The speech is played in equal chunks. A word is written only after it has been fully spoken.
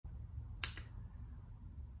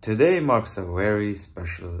Today marks a very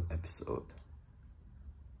special episode,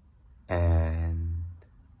 and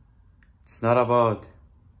it's not about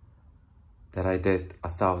that I did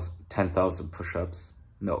 10,000 push-ups.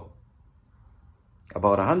 No.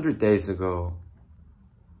 About 100 days ago,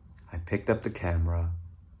 I picked up the camera,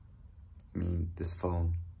 this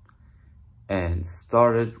phone, and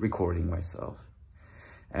started recording myself.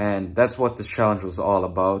 And that's what this challenge was all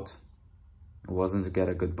about. It wasn't to get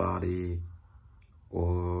a good body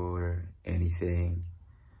or anything.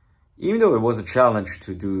 Even though it was a challenge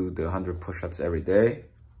to do the 100 push-ups every day,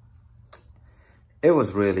 it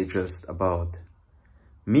was really just about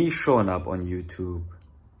me showing up on YouTube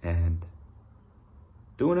and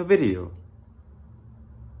doing a video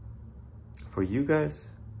for you guys,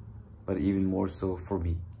 but even more so for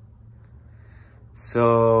me.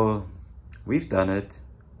 So we've done it,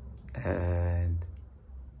 and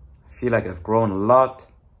I feel like I've grown a lot.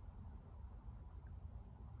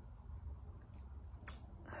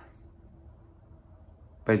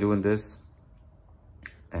 By doing this.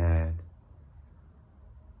 And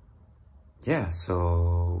yeah,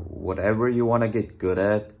 so whatever you want to get good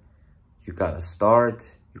at, you gotta start,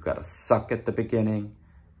 you gotta suck at the beginning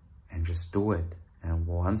and just do it. And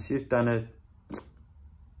once you've done it,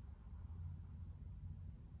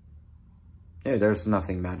 yeah, there's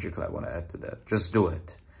nothing magical I want to add to that. Just do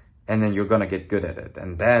it. And then you're gonna get good at it.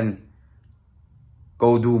 And then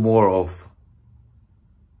go do more of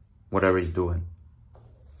whatever you're doing.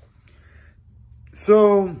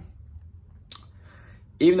 So,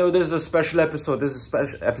 even though this is a special episode, this is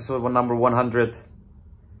special episode number 100.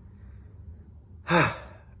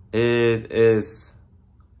 It is,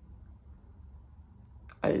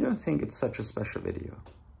 I don't think it's such a special video.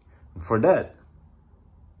 For that,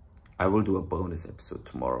 I will do a bonus episode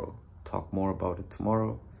tomorrow. Talk more about it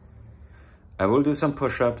tomorrow. I will do some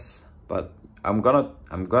push-ups, but I'm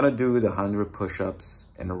gonna do the 100 push-ups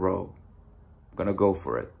in a row. I'm gonna go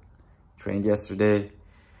for it. Trained yesterday,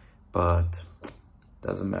 but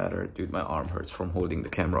doesn't matter, dude. My arm hurts from holding the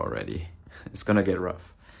camera already. It's gonna get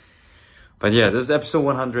rough. But yeah, this is episode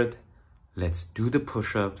 100. Let's do the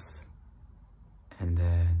push-ups, and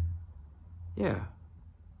then yeah,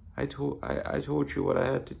 I told you what I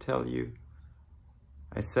had to tell you.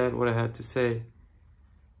 I said what I had to say,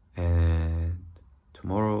 and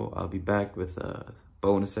tomorrow I'll be back with a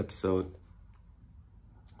bonus episode.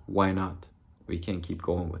 Why not? We can keep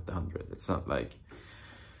going with the 100. It's not like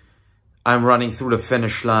I'm running through the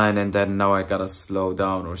finish line and then now I gotta slow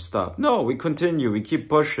down or stop. No, we continue. We keep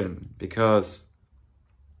pushing, because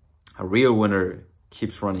a real winner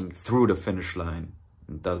keeps running through the finish line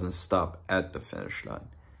and doesn't stop at the finish line.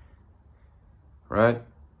 Right?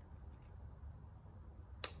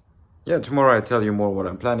 Yeah, tomorrow I tell you more what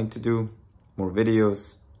I'm planning to do. More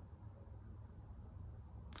videos.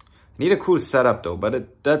 Need a cool setup though, but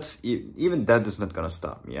even that is not gonna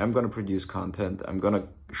stop me. I'm gonna produce content. I'm gonna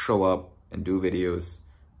show up and do videos.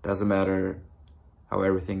 Doesn't matter how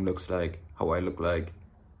everything looks like, how I look like.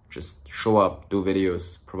 Just show up, do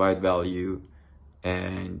videos, provide value,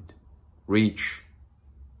 and reach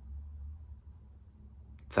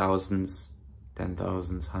thousands,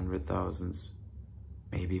 10,000s, 100,000s,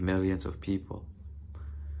 maybe millions of people.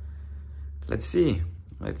 Let's see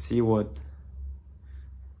what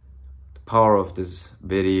power of this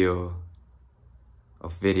videos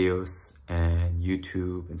and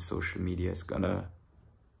YouTube and social media is gonna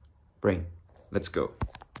bring. Let's go.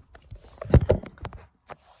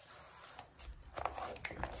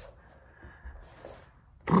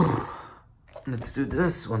 Let's do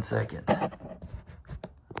this. 1 second.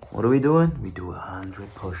 What are we doing? We do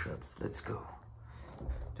 100 push-ups. Let's go.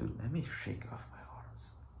 Dude, let me shake off my arms.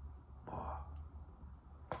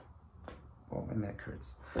 Oh, my neck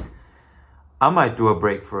hurts. I might do a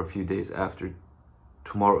break for a few days after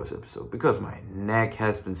tomorrow's episode, because my neck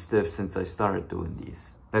has been stiff since I started doing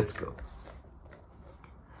these. Let's go.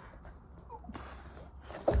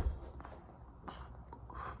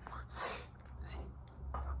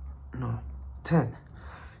 No, 10.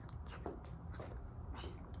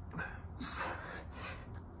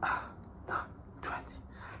 20.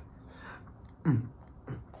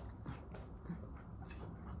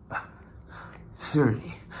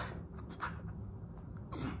 30.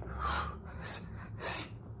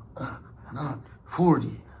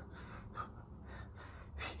 40.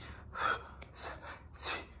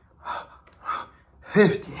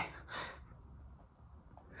 50.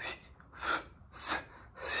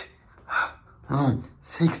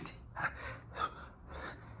 60.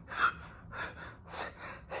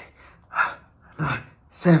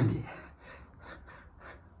 70.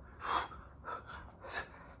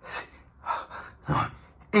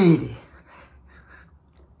 80. 80.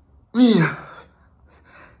 Yeah.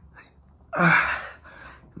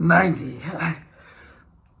 90.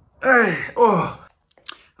 Oh.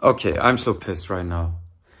 Okay, I'm so pissed right now.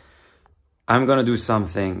 I'm gonna do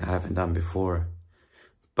something I haven't done before.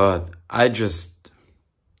 But I just,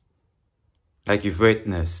 like you've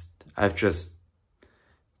witnessed, I've just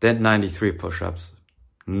did 93 push-ups.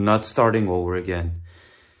 Not starting over again.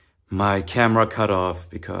 My camera cut off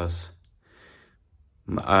because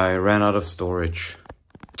I ran out of storage.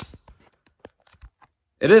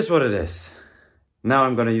 It is what it is. Now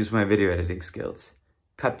I'm gonna use my video editing skills.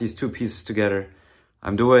 Cut these two pieces together.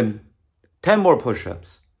 I'm doing 10 more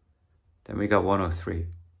push-ups. Then we got 103.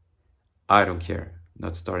 I don't care.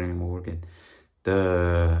 Not starting over again.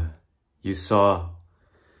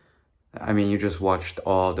 You just watched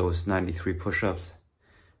all those 93 push-ups.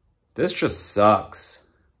 This just sucks.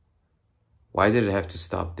 Why did it have to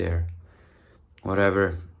stop there?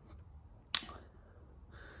 Whatever.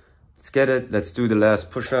 Let's get it. Let's do the last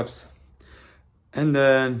push-ups. And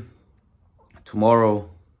then tomorrow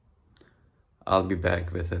I'll be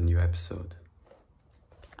back with a new episode.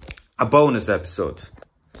 A bonus episode.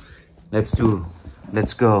 Let's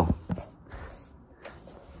go.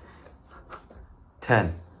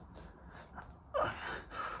 10.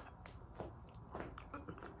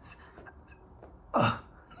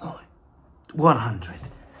 100.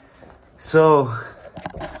 So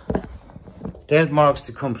that marks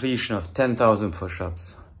the completion of 10,000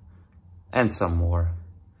 push-ups and some more.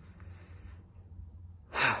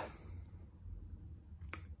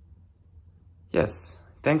 Yes,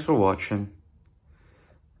 thanks for watching.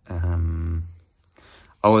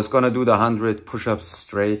 I was gonna do the 100 push-ups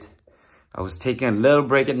straight. I was taking a little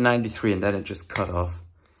break at 93 and then it just cut off,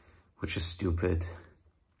 which is stupid.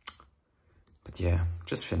 But yeah,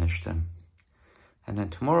 just finished them. And then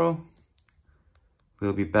tomorrow,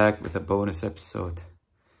 we'll be back with a bonus episode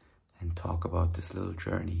and talk about this little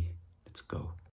journey. Let's go.